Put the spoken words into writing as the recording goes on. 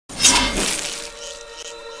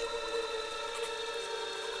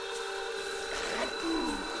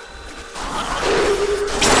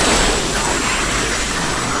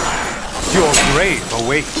grave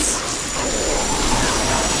awaits.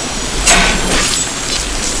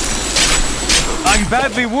 I'm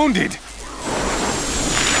badly wounded.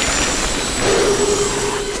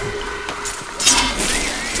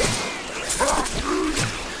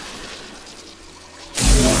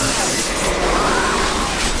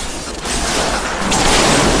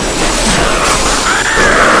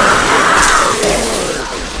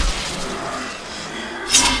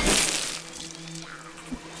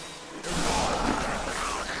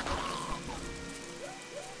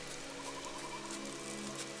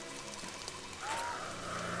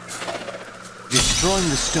 Destroying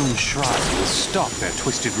the stone shrine will stop their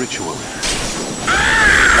twisted ritual.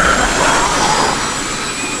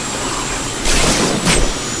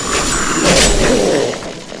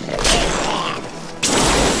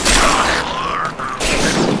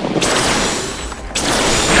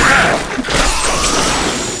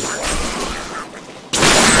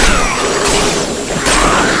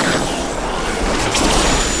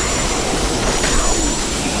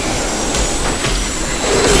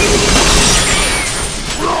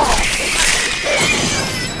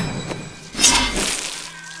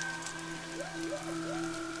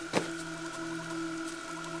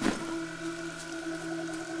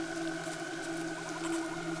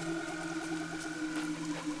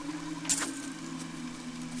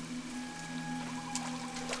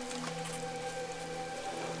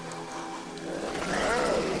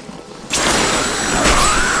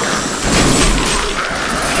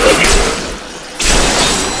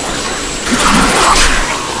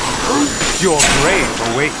 Your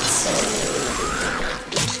grave awaits.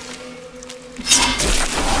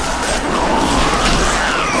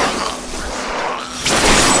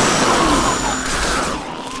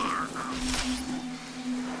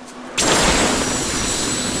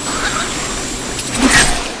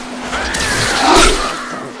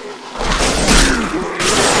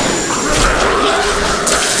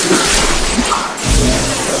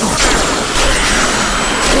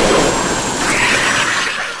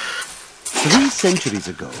 Centuries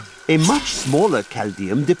ago, a much smaller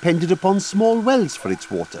Chaldeum depended upon small wells for its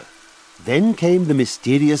water. Then came the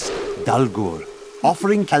mysterious Dalgur,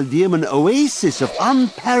 offering Chaldeum an oasis of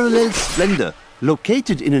unparalleled splendor,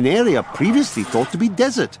 located in an area previously thought to be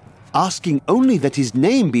desert, asking only that his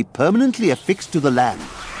name be permanently affixed to the land.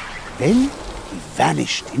 Then he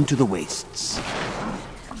vanished into the wastes.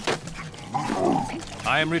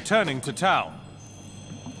 I am returning to town.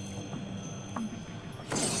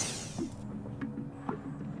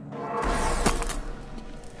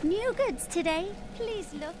 New goods today.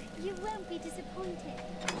 Please look, you won't be disappointed.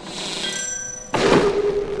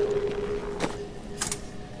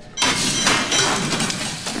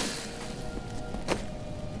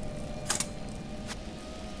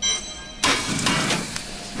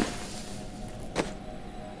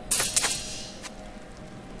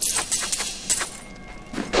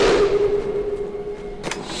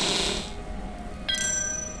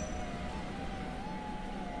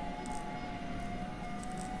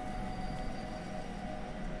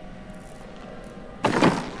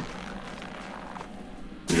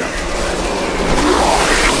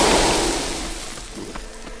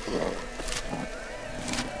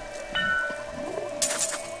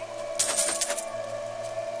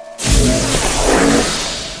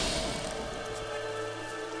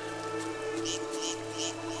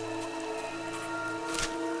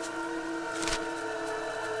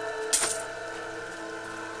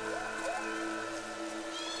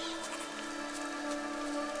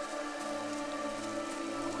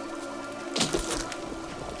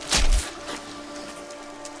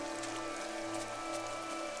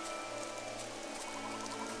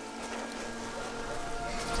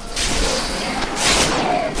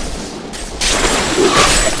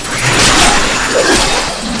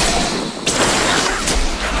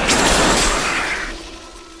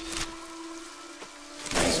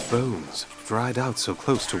 Bones, dried out so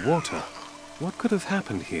close to water. What could have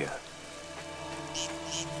happened here?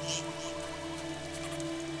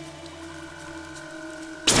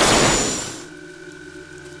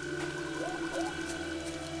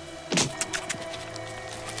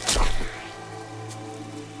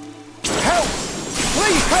 Help!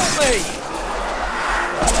 Please help me!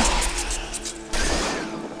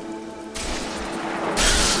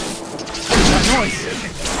 That noise!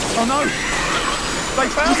 Oh no! They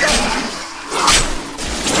found us!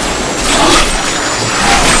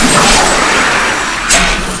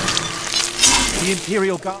 The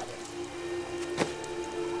Imperial Guard.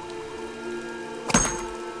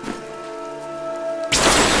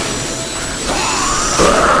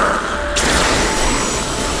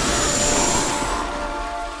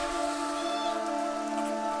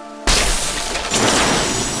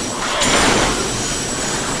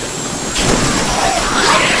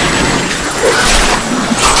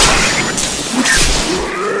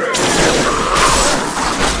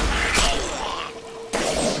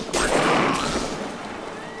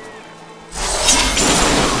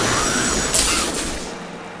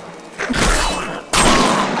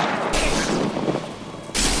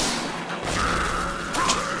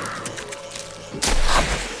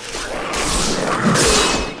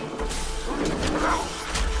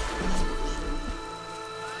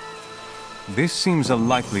 This seems a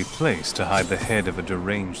likely place to hide the head of a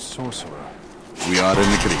deranged sorcerer. We are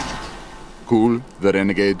in agreement. Kul, the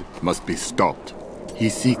renegade, must be stopped. He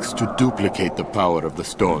seeks to duplicate the power of the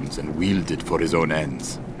stones and wield it for his own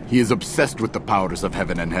ends. He is obsessed with the powers of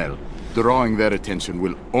heaven and hell. Drawing their attention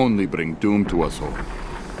will only bring doom to us all.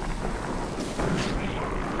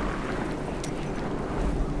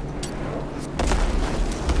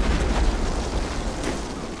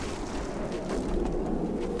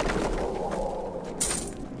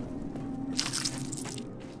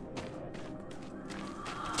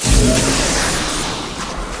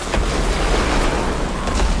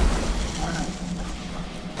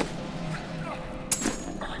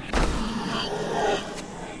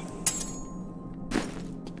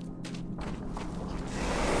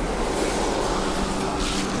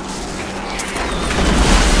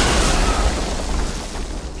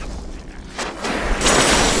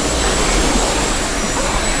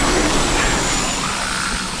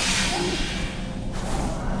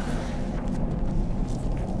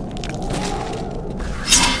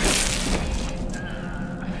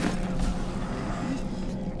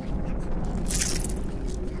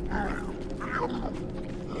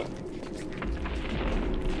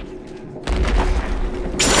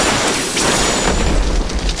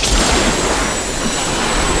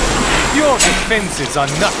 Your defenses are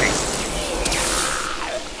nothing.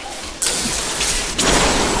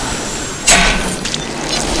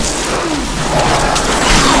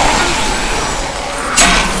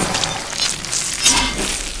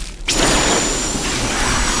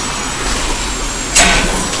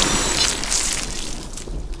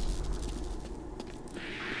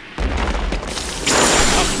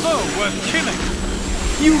 A foe worth killing!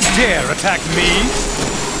 You dare attack me?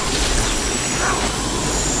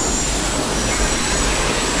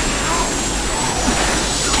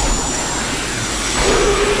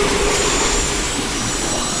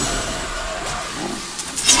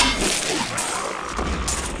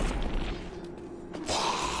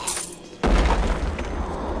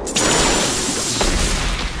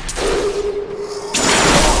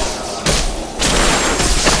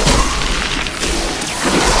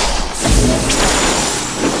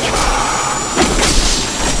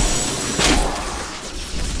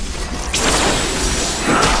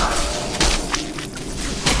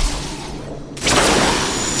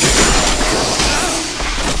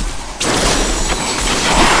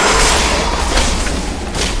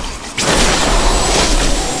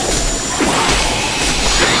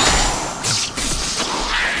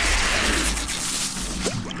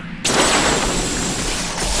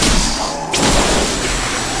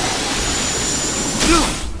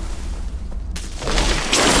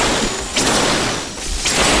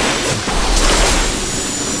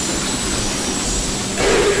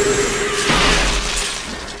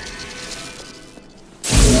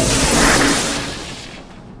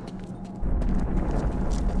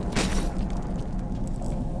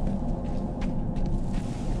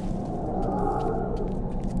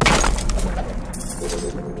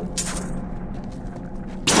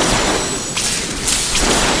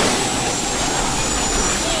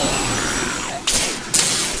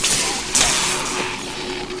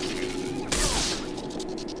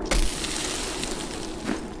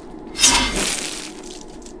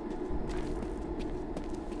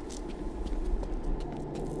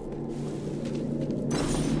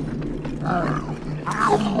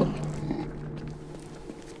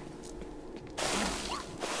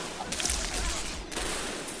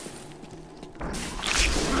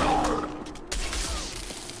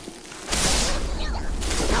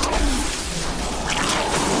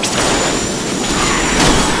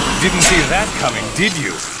 Didn't see that coming, did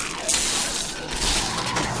you?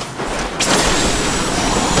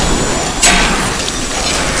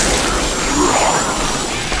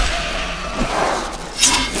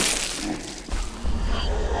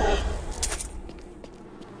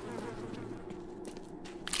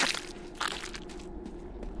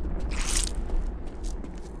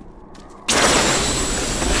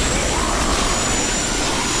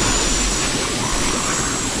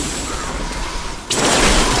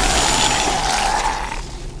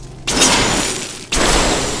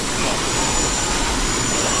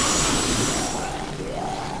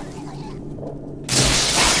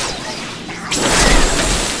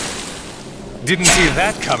 Didn't see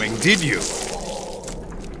that coming, did you?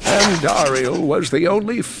 Andariel was the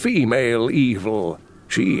only female evil.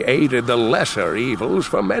 She aided the lesser evils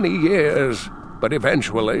for many years, but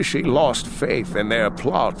eventually she lost faith in their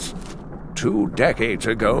plots. 2 decades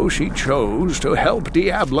ago, she chose to help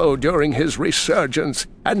Diablo during his resurgence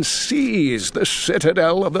and seize the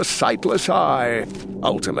citadel of the Sightless Eye.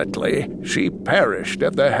 Ultimately, she perished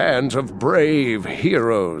at the hands of brave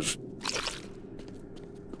heroes.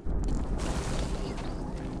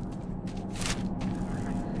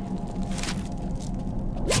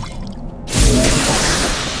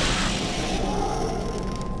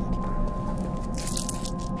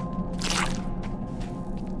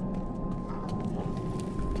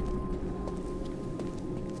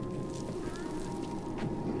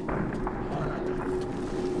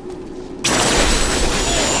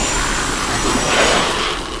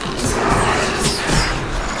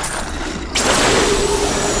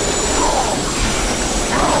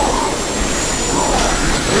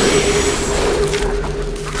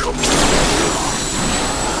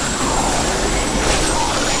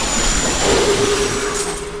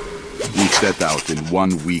 Set out in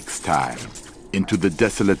 1 week's time into the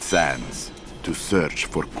desolate sands to search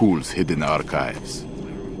for Kul's hidden archives.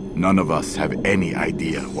 None of us have any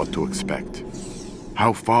idea what to expect.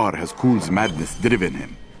 How far has Kul's madness driven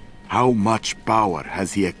him? How much power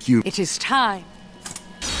has he accumulated? It is time.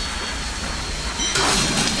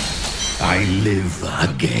 I live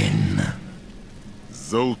again.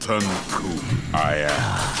 Zoltan Kul, I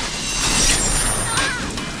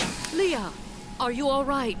am. Leah, are you all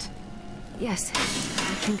right? Yes,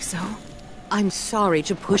 I think so. I'm sorry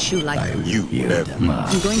to push you like that. You never.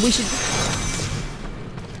 I'm going. We should.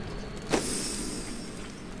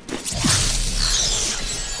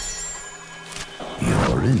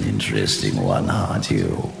 You're an interesting one, aren't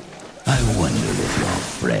you? I wonder if your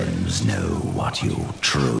friends know what you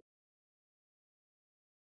truly